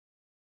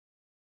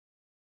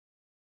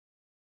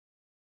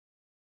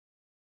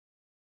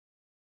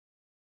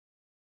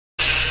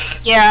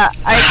Yeah,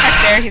 I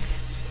checked there. He's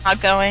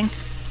not going.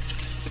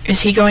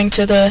 Is he going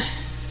to the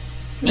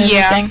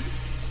thing?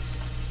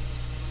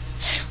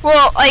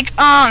 Well, like,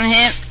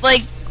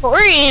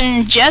 Corey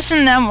and Jess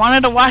and them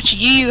wanted to watch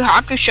Yu Yu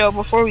Hakusho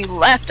before we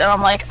left, and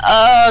I'm like,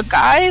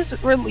 guys,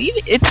 we're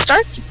leaving. It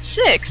starts at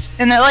 6.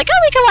 And they're like,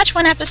 oh, we can watch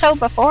one episode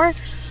before.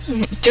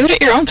 Do it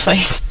at your own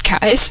place,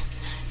 guys.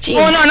 Jeez.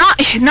 Well,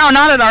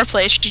 not at our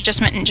place. She just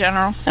meant in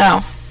general.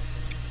 Oh.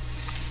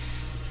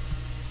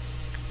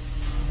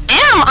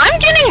 Damn, I'm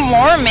getting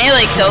more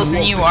melee kills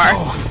than you are.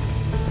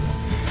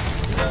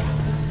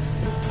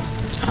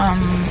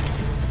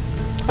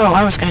 Oh,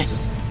 I was gonna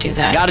do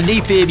that. Got a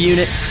defib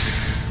unit.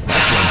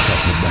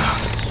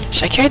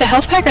 Should I carry the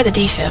health pack or the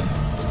defib?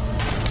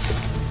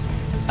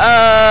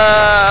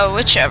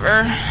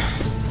 Whichever.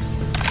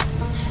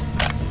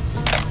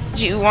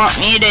 Do you want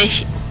me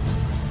to...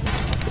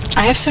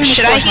 I have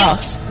 74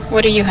 health.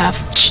 What do you have?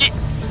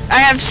 I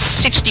have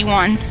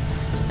 61.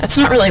 That's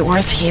not really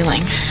worth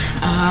healing.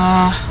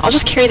 I'll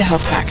just carry the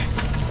health pack.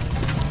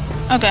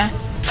 Okay.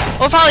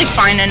 We'll probably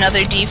find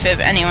another defib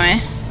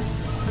anyway.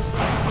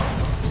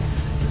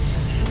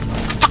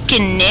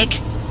 Fucking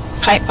Nick.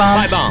 Pipe bomb.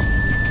 Pipe bomb.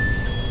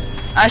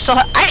 I still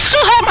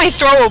have my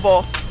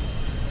throwable.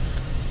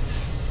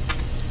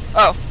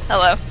 Oh,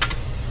 hello.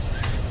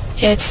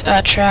 It's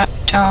a trap.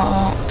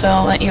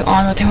 They'll let you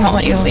on, but they won't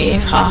let you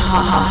leave. Ha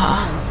ha ha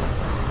ha.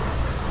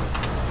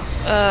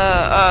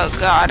 Oh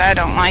god, I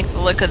don't like the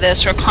look of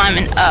this. We're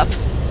climbing up.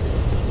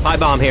 Pipe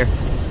bomb here.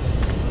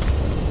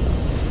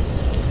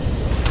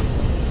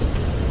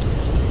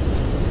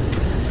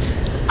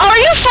 Oh, are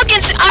you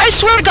fucking... I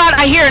swear to god,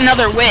 I hear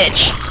another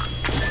witch.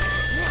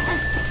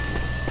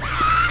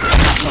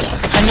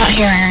 I'm not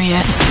hearing her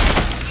yet.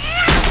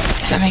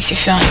 If that makes you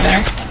feel any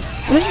better.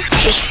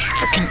 Just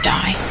freaking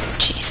die.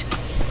 Jeez.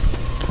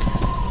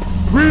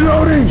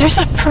 Reloading! There's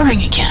that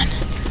purring again.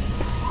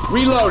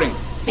 Reloading!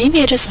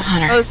 Maybe it is a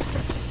hunter.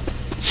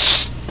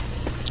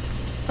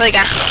 Like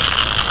a...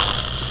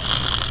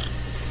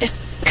 It's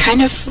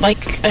kind of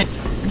like a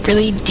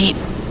really deep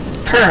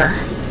purr.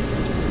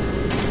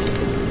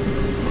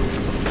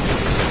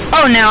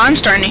 Oh, now I'm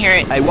starting to hear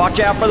it. Hey, watch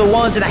out for the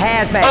ones in the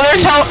hazmat. Oh,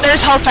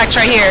 there's health packs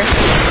right here.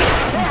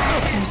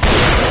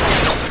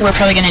 We're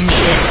probably gonna need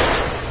it.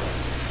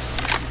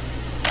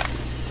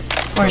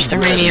 Where's the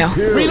radio?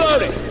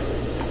 Reloading!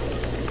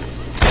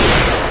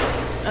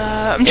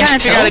 I'm trying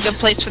to figure out a good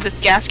place for this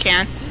gas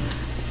can.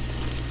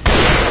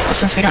 Well,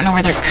 since we don't know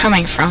where they're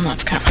coming from,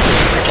 that's kind of hard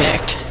to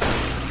predict.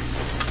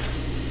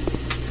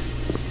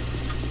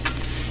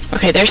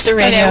 Okay, there's the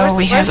radio. Okay,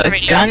 we have a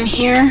gun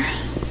here.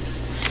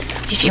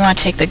 If you want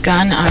to take the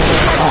gun, I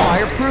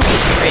will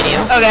use the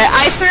radio. Okay,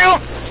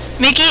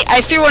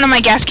 I threw one of my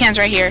gas cans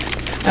right here.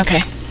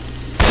 Okay.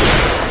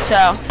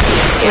 So.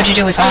 What'd you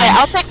do with mine? Okay,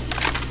 I'll take...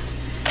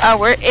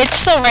 Oh, it's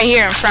still right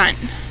here in front.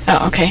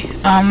 Oh, okay.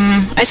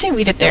 I say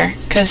leave it there,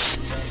 because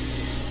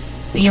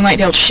you might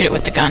be able to shoot it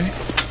with the gun.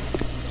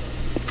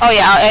 Oh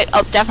yeah,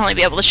 I'll definitely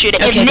be able to shoot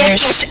it. Okay, if Nick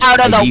gets out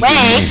of the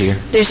way...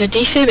 There's a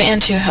defib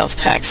and 2 health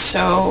packs,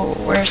 so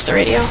where's the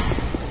radio?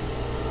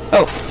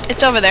 Oh.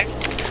 It's over there.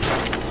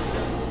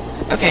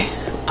 Okay,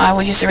 I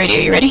will use the radio.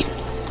 You ready?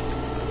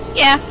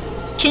 Yeah.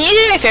 Can you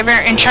do me a favor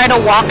and try to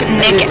walk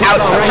Nick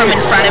out from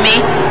in front of me?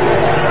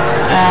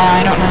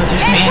 I don't know if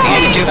there's anything I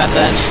can do about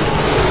that.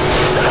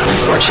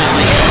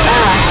 Unfortunately.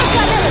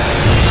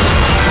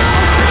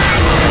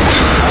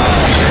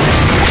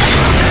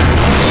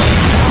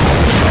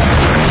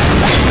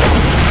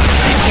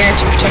 I'm here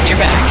to protect your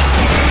back.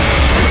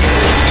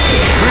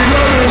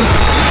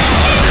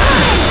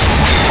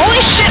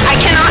 Holy shit, I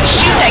cannot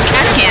shoot that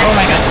gas can. Oh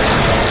my god.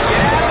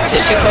 Is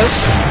it too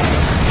close?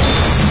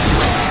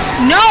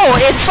 No,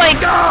 it's like...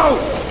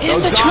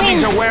 Those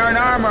zombies are wearing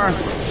armor.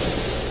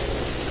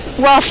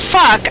 Well,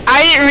 fuck.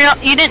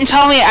 You didn't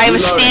tell me I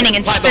was standing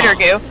in spitter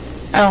goo.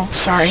 Oh,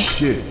 sorry.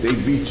 Shit, they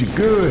beat you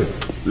good.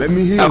 Let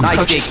me hear. Oh, Nice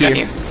Coach has stick got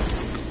here. you.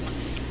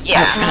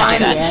 Yeah. I was gonna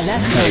do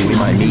that. Hey, we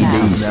might need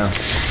these now.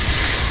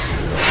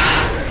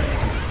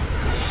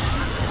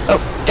 Oh,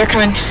 they're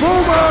coming.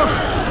 Move up!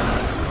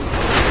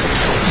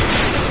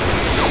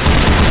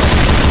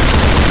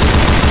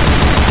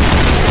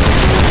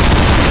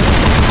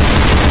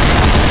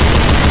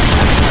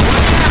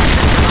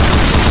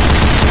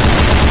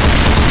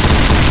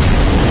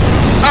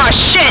 Oh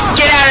shit!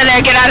 Get out of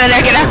there! Get out of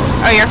there! Get out!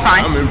 Oh, you're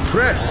fine. I'm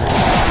impressed.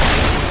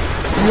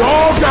 You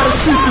all gotta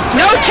shoot the tank.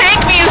 No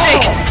tank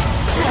music!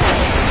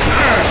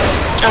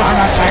 Oh,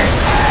 I'm on fire.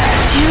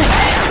 Damn it.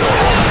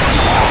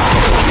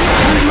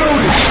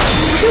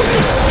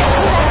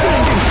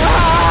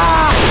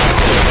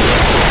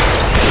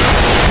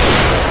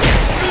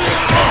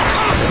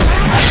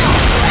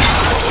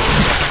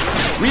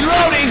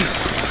 Reloading!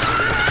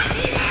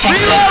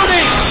 Tank's dead.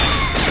 Reloading!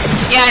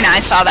 Yeah, I know.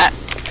 I saw that.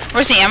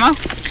 Where's the ammo?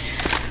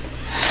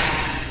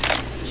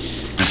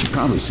 I should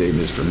probably save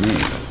this for me.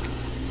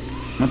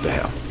 What the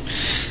hell?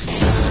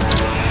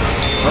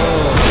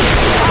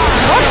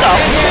 What the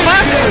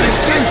fuck?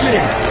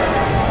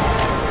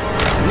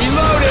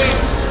 Reloading!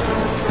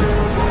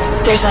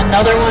 There's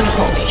another one.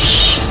 Holy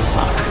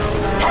fuck.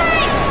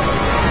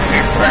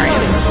 Where are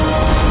you?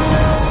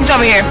 He's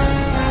over here.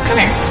 Come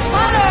here.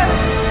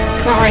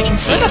 Come over, I can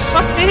see Where you. the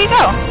fuck did he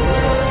go?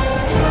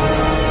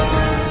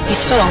 He's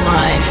still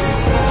alive.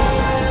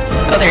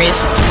 Oh, there he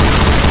is.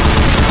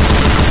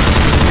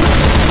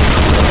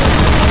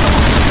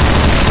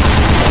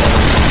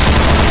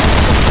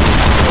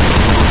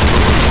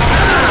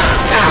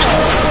 Ah!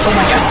 Oh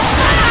my god.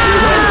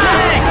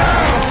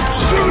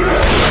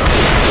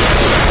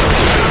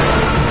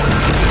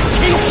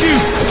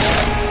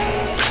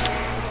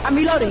 I'm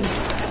reloading.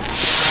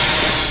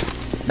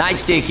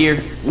 Nightstick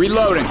here.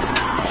 Reloading.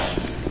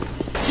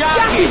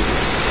 Jockey!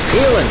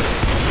 Healing.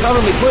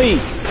 Cover me,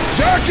 please.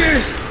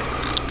 Jockey!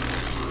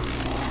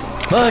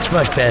 Much,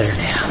 much better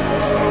now.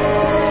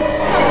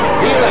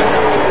 Healing.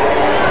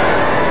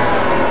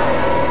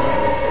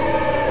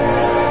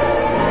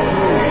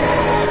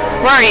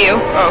 Where are you?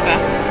 Oh, okay.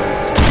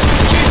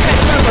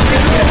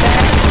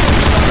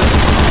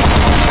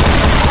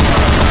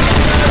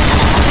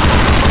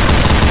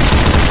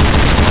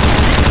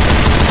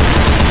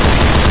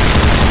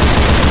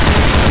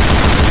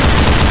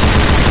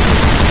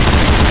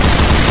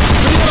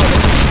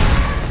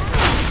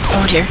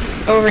 Oh dear.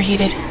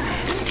 Overheated.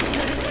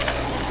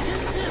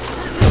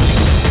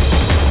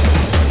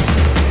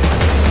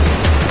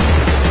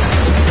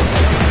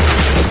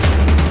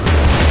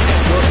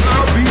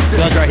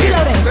 Guns right here.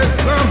 That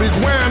zombie's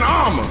wearing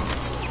armor.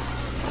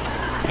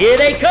 Here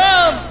they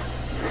come!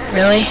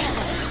 Really?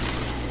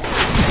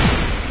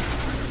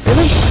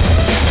 Really?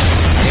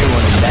 I hear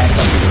one in the back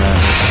up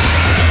around.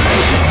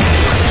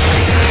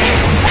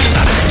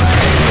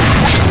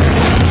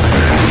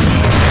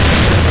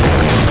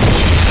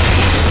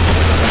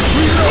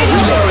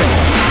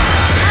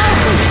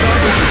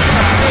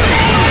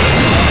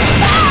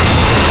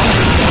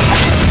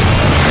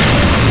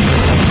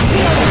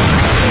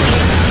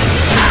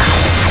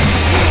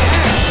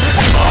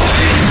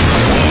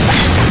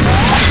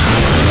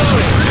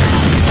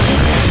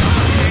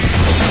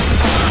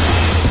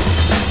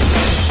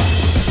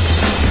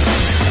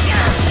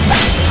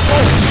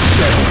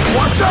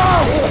 Watch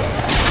out!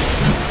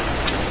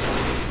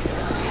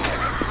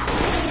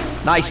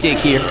 Nightstick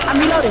here. I'm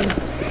reloading.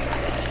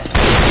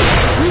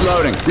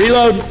 Reloading.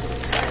 Reload.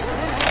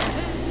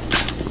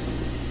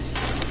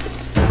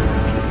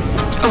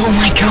 Oh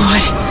my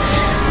god.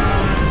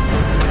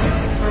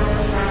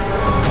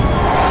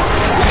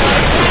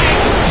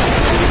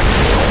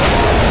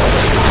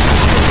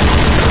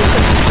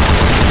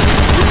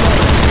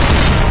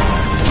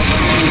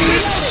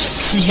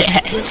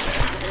 Yes.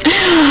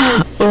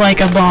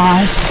 Like a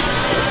boss.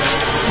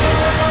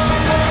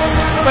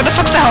 Where the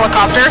fuck's the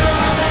helicopter?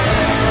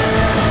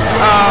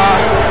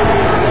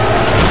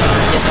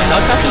 Is there a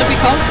helicopter that we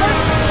called for?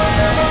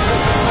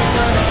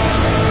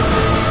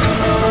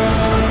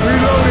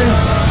 Reloading.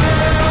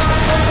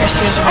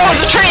 Rescuers are Oh,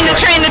 the train,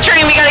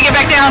 we gotta get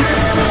back down.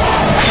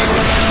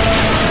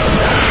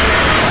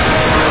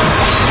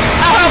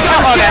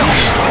 Oh, okay.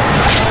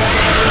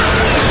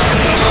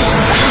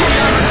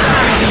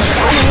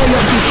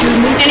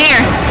 In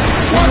here.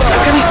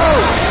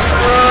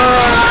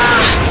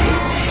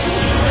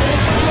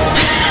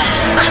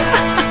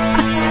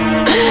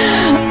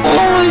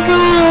 Oh my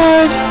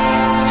god.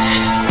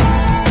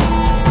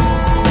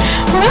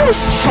 Well, that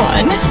was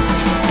fun.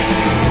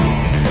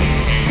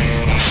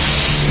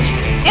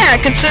 Yeah,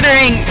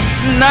 considering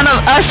none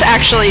of us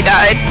actually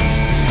died.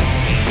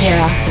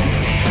 Yeah.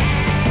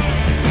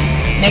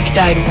 Nick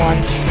died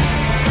once.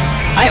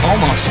 I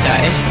almost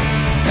died.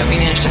 But we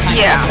managed to find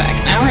Yeah. health back.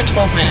 Now we're at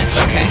 12 minutes,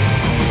 okay.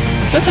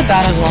 So it's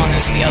about as long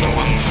as the other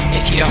ones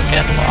if you don't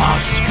get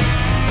lost.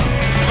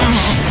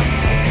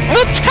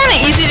 Well, it's kind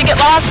of easy to get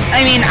lost.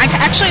 I mean, I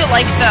actually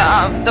like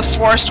the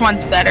forest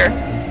ones better,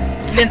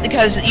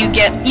 because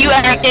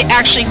it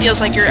actually feels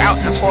like you're out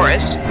in the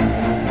forest.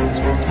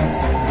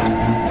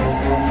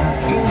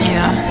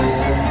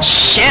 Yeah.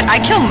 Shit, I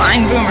killed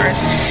 9 boomers.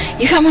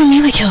 You got more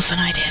melee kills than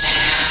I did.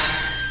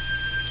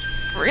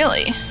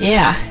 Really?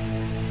 Yeah.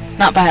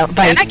 Not by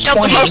And I killed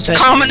 20, the most but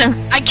common.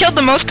 I killed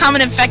the most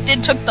common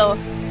infected. Took the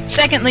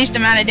second least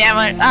amount of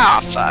damage.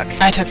 Oh fuck.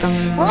 I took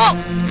them. Well,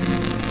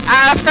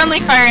 friendly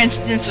fire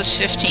incidence was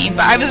 15,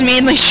 but I was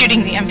mainly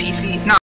shooting the NPCs.